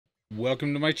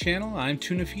Welcome to my channel. I'm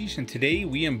Tuna Fish, and today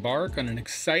we embark on an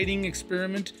exciting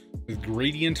experiment with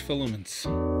gradient filaments.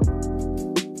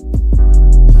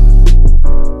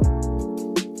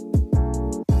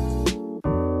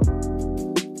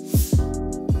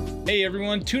 Hey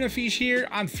everyone, Tuna Fish here.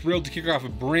 I'm thrilled to kick off a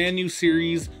brand new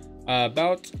series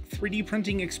about 3D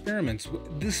printing experiments.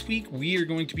 This week we are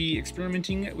going to be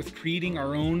experimenting with creating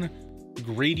our own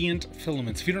gradient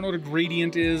filaments. If you don't know what a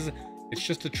gradient is, it's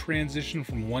just a transition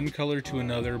from one color to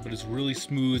another, but it's really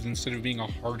smooth instead of being a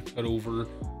hard cut over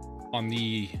on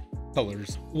the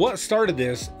colors. What started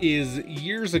this is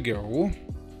years ago,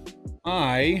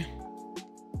 I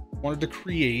wanted to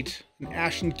create an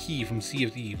ashen key from Sea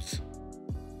of Thieves.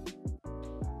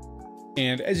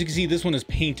 And as you can see, this one is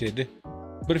painted,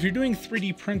 but if you're doing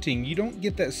 3D printing, you don't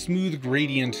get that smooth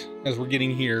gradient as we're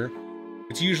getting here.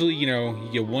 It's usually, you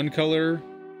get one color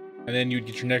and then you'd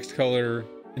get your next color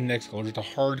and next color, just a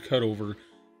hard cut over.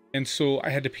 And so I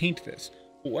had to paint this.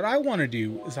 But what I want to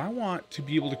do is I want to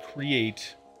be able to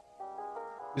create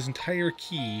this entire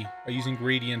key by using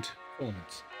gradient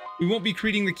filaments. We won't be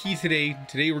creating the key today.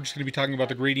 Today we're just going to be talking about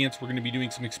the gradients. We're going to be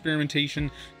doing some experimentation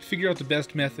to figure out the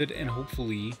best method and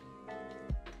hopefully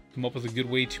come up with a good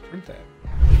way to print that.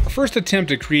 Our first attempt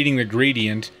at creating the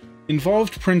gradient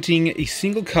involved printing a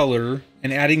single color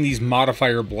and adding these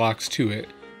modifier blocks to it.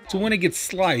 So when it gets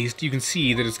sliced, you can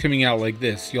see that it's coming out like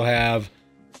this. You'll have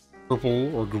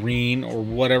purple or green or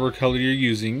whatever color you're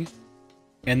using.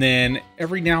 And then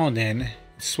every now and then,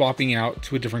 it's swapping out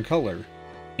to a different color.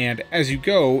 And as you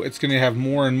go, it's going to have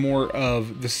more and more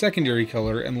of the secondary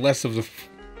color and less of the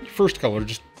first color,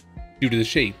 just due to the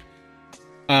shape.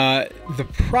 The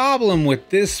problem with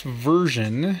this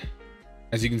version,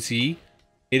 as you can see,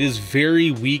 it is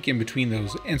very weak in between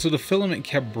those. And so the filament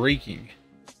kept breaking.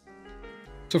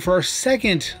 So for our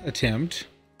second attempt,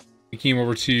 we came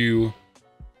over to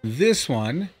this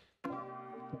one.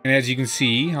 And as you can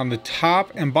see, on the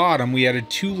top and bottom, we added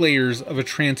 2 layers of a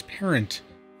transparent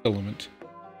filament.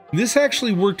 This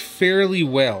actually worked fairly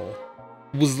well.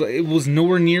 It was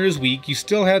nowhere near as weak. You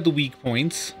still had the weak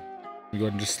points. Let me go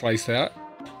ahead and just slice that.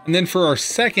 And then for our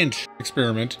second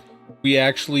experiment, we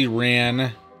actually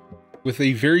ran with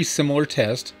a very similar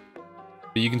test.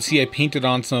 But you can see I painted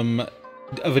on some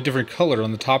of a different color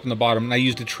on the top and the bottom, and I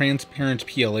used a transparent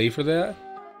PLA for that.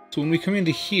 So when we come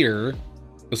into here,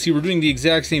 you'll see we're doing the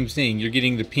exact same thing. You're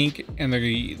getting the pink and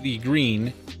the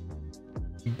green,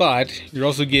 but you're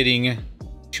also getting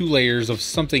 2 layers of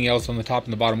something else on the top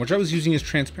and the bottom, which I was using as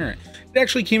transparent. It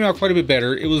actually came out quite a bit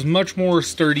better. It was much more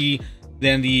sturdy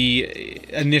than the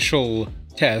initial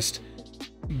test,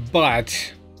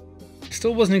 but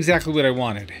still wasn't exactly what I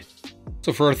wanted.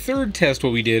 So for our third test,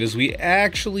 what we did is we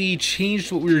actually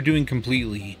changed what we were doing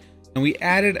completely, and we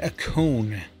added a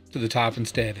cone to the top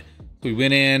instead. So we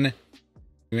went in,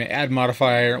 we went add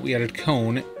modifier, we added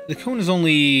cone. The cone is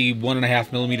only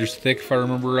 1.5 millimeters thick, if I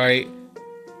remember right.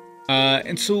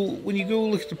 And so when you go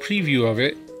look at the preview of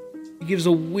it, it gives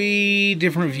a way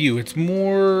different view. It's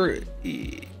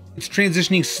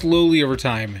transitioning slowly over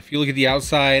time. If you look at the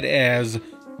outside as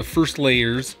the first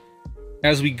layers,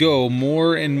 as we go,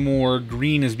 more and more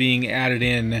green is being added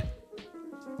in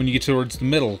when you get towards the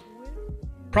middle.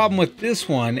 Problem with this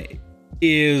one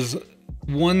is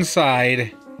one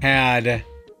side had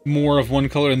more of one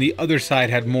color and the other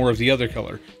side had more of the other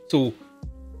color. So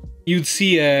you'd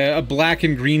see a black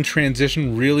and green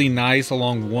transition really nice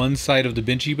along one side of the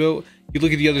Benchy boat. You'd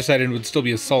look at the other side and it would still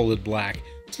be a solid black.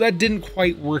 So that didn't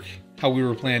quite work how we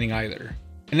were planning either.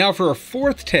 And now for our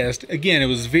fourth test, again, it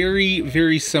was very,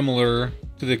 very similar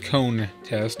to the cone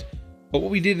test. But what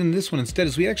we did in this one instead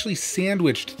is we actually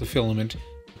sandwiched the filament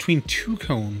between 2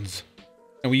 cones.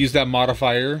 And we used that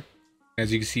modifier.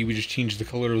 As you can see, we just changed the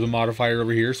color of the modifier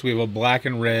over here. So we have a black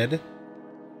and red.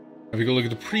 If we go look at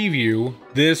the preview,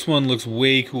 this one looks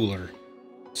way cooler.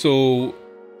 So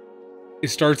it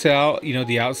starts out,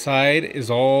 the outside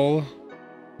is all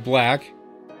black.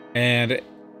 And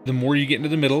the more you get into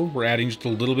the middle, we're adding just a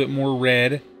little bit more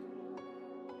red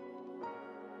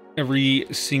every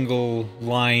single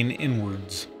line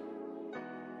inwards.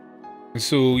 And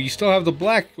so you still have the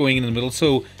black going in the middle,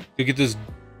 so you'll get this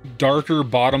darker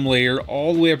bottom layer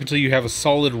all the way up until you have a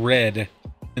solid red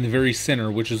in the very center,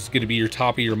 which is going to be your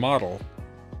top of your model.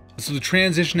 And so the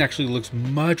transition actually looks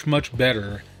much, much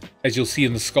better, as you'll see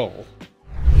in the skull.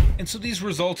 And so these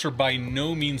results are by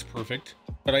no means perfect,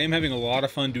 but I am having a lot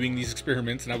of fun doing these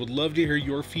experiments, and I would love to hear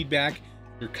your feedback,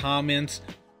 your comments,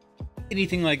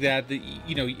 anything like that,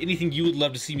 anything you would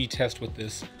love to see me test with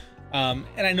this. And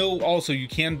I know also you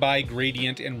can buy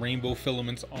gradient and rainbow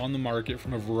filaments on the market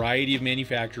from a variety of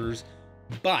manufacturers,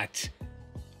 but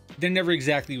they're never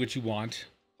exactly what you want,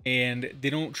 and they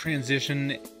don't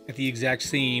transition at the exact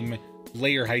same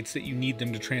layer heights that you need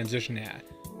them to transition at.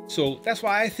 So that's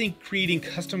why I think creating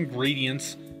custom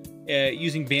gradients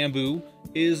using bamboo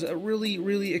is a really,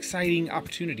 really exciting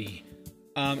opportunity.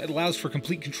 It allows for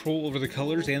complete control over the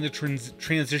colors and the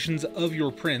transitions of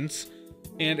your prints.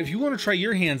 And if you want to try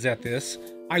your hands at this,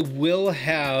 I will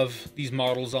have these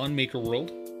models on Maker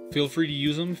World. Feel free to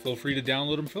use them, feel free to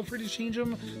download them, feel free to change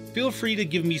them, feel free to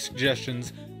give me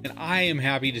suggestions, and I am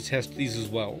happy to test these as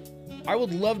well. I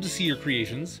would love to see your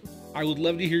creations. I would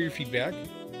love to hear your feedback,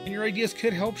 and your ideas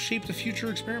could help shape the future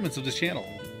experiments of this channel.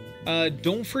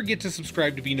 Don't forget to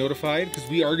subscribe to be notified, because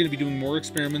we are going to be doing more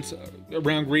experiments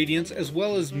around gradients, as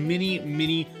well as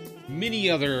many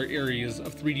other areas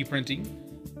of 3D printing.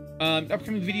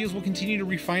 Upcoming videos will continue to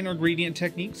refine our gradient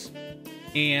techniques,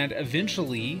 and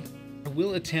eventually I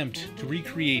will attempt to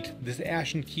recreate this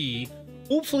ashen key,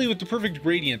 hopefully with the perfect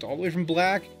gradient, all the way from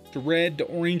black to red to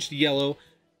orange to yellow,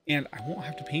 and I won't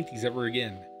have to paint these ever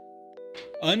again.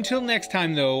 Until next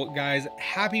time though, guys,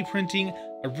 happy printing.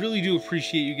 I really do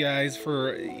appreciate you guys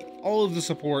for all of the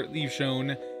support that you've shown,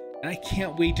 and I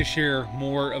can't wait to share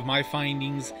more of my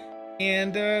findings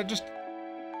and just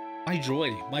my joy,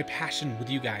 my passion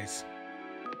with you guys.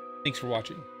 Thanks for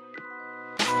watching.